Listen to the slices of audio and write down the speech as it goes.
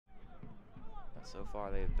So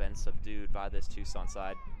far, they've been subdued by this Tucson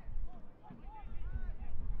side.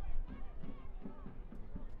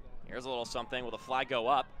 Here's a little something. Will the flag go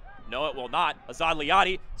up? No, it will not. Azad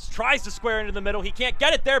Liati tries to square into the middle. He can't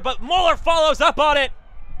get it there, but Mueller follows up on it.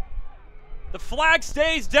 The flag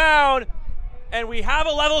stays down, and we have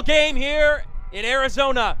a level game here in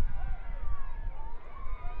Arizona.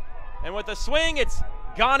 And with the swing, it's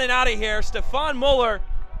gone and out of here. Stefan Mueller,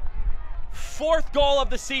 4th goal of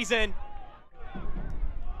the season.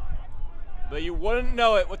 But you wouldn't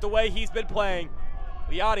know it with the way he's been playing.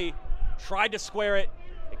 Liati tried to square it.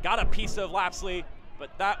 It got a piece of Lapsley, but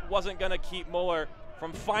that wasn't going to keep Mueller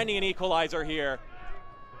from finding an equalizer here.